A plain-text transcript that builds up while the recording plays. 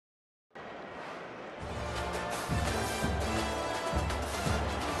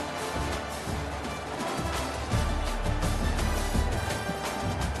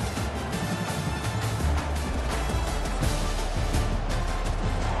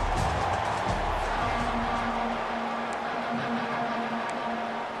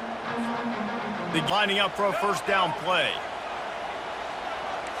They're lining up for a first down play.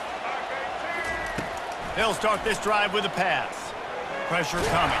 They'll start this drive with a pass. Pressure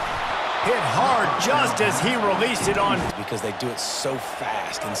coming. Hit hard just as he released it on. Because they do it so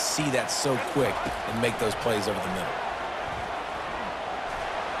fast and see that so quick and make those plays over the middle.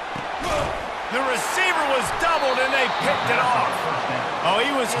 The receiver was doubled and they picked it off. Oh,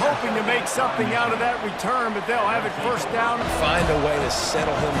 he was hoping to make something out of that return, but they'll have it first down. Find a way to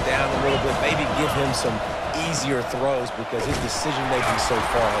settle him down a little bit, maybe give him some easier throws because his decision-making so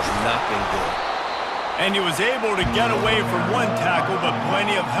far has not been good. And he was able to get away from one tackle, but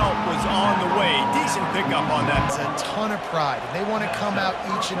plenty of help was on the way. Decent pickup on that. It's a ton of pride. They want to come out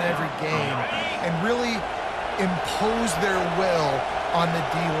each and every game and really impose their will on the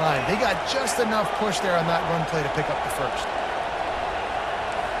D-line. They got just enough push there on that run play to pick up the first.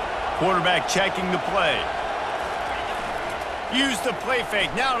 Quarterback checking the play. Use the play fake,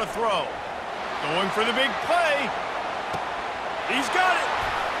 now to throw. Going for the big play. He's got it.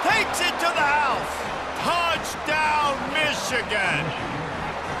 Takes it to the house. Touchdown, Michigan.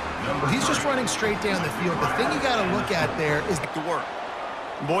 He's just running straight down the field. The thing you got to look at there is to work.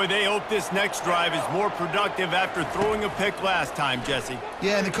 Boy, they hope this next drive is more productive after throwing a pick last time, Jesse.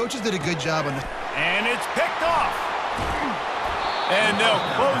 Yeah, and the coaches did a good job on this. And it's picked off. And they'll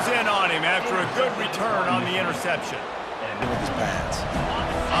close in on him after a good return on the interception. With his pads.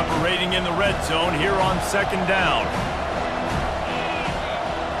 Operating in the red zone here on second down.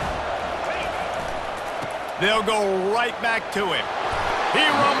 They'll go right back to him. He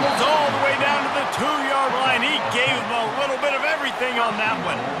rumbles all the way down to the 2-yard line. He gave him a little bit of everything on that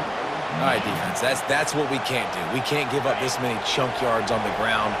one. All right, defense, that's what we can't do. We can't give up this many chunk yards on the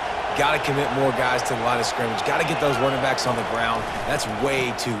ground. Got to commit more guys to the line of scrimmage. Got to get those running backs on the ground. That's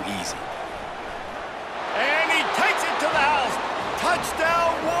way too easy. And he takes it to the house.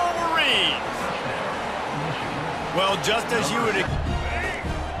 Touchdown, Wolverines. Well, just as you would expect.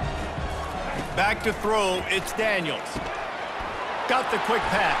 Back to throw, it's Daniels. Got the quick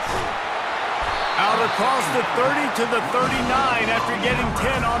pass. Out across the 30 to the 39 after getting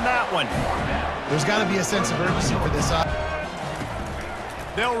 10 on that one. There's got to be a sense of urgency for this.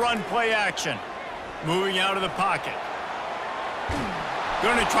 They'll run play action. Moving out of the pocket.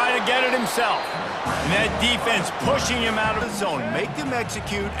 Going to try to get it himself. And that defense pushing him out of the zone. Make them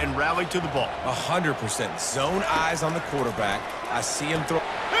execute and rally to the ball. 100%. Zone eyes on the quarterback. I see him throw.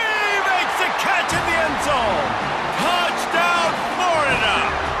 The catch in the end zone. Touchdown, Florida.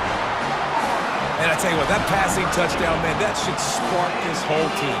 And I tell you what, that passing touchdown, man, that should spark this whole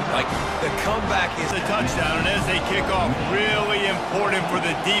team. Like, the comeback is a touchdown, and as they kick off, really important for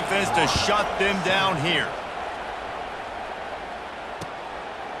the defense to shut them down here.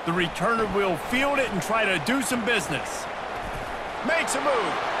 The returner will field it and try to do some business. Makes a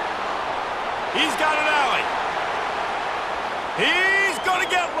move. He's got an alley. He's going to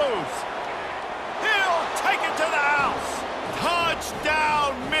get loose. He'll take it to the house.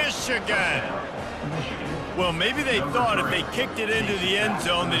 Touchdown, Michigan. Well, maybe they thought if they kicked it into the end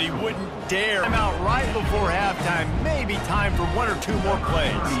zone that he wouldn't dare come out right before halftime. Maybe time for one or two more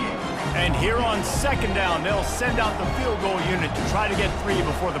plays. And here on second down, they'll send out the field goal unit to try to get 3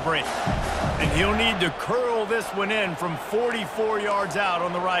 before the break. And he'll need to curl this one in from 44 yards out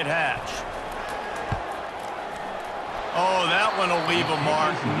on the right hash. Oh, that one will leave a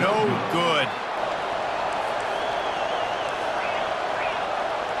mark. No good.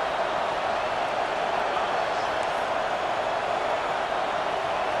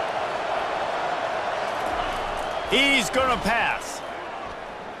 He's going to pass.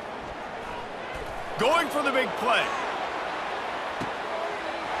 Going for the big play.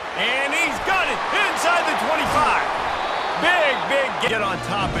 And he's got it inside the 25. Big get on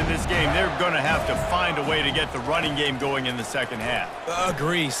top in this game. They're going to have to find a way to get the running game going in the second half.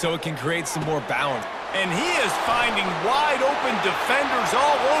 Agree, so it can create some more balance. And he is finding wide open defenders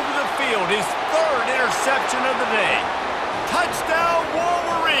all over the field. His 3rd interception of the day. Touchdown,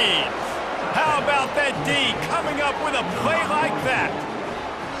 Wolverines. How about that D coming up with a play like that?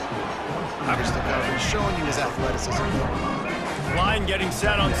 Covers the coverage, showing you his athleticism. Line getting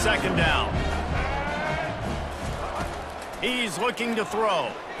set on second down. He's looking to throw.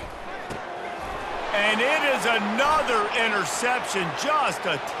 And it is another interception. Just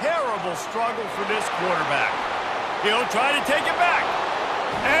a terrible struggle for this quarterback. He'll try to take it back.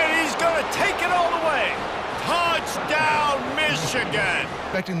 And he's going to take it all the way. Touchdown, Michigan.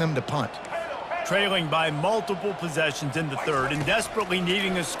 Expecting them to punt. Trailing by multiple possessions in the 3rd and desperately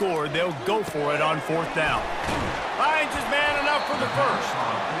needing a score, they'll go for it on 4th down. Finds his man enough for the 1st.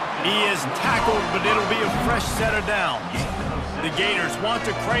 He is tackled, but it'll be a fresh set of downs. The Gators want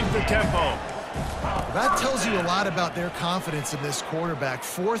to crank the tempo. That tells you a lot about their confidence in this quarterback.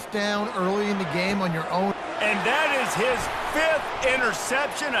 4th down early in the game on your own. And that is his 5th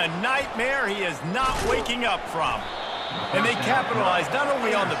interception, a nightmare he is not waking up from. And they capitalized not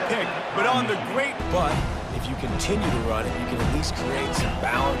only on the pick, but on the great... But if you continue to run it, you can at least create some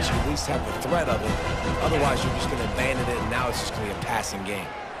balance. You at least have the threat of it. Otherwise, you're just going to abandon it, and now it's just going to be a passing game.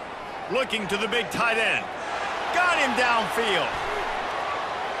 Looking to the big tight end. Got him downfield.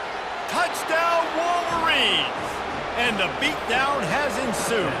 Touchdown, Wolverines! And the beatdown has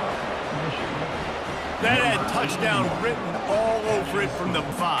ensued. That had touchdown written all over it from the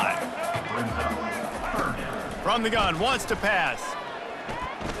 5. From the gun, wants to pass.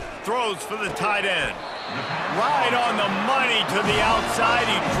 Throws for the tight end. Right on the money to the outside.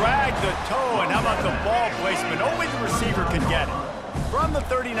 He dragged the toe, and how about the ball placement? Only the receiver could get it. From the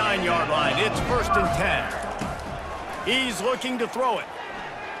 39-yard line, it's 1st and 10. He's looking to throw it.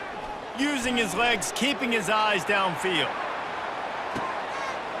 Using his legs, keeping his eyes downfield.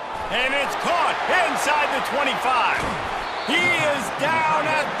 And it's caught inside the 25. He is down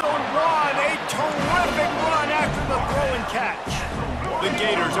at the run. A terrific run after the throw and catch. The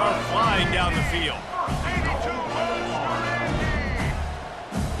Gators are flying down the field.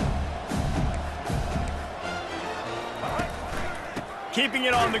 Keeping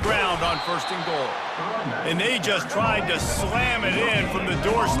it on the ground on 1st and goal. And they just tried to slam it in from the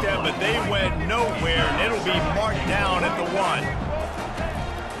doorstep, but they went nowhere, and it'll be marked down at the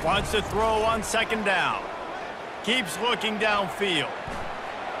 1. Wants to throw on 2nd down. Keeps looking downfield.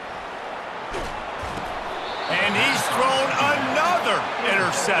 And he's thrown another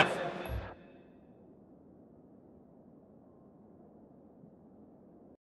interception.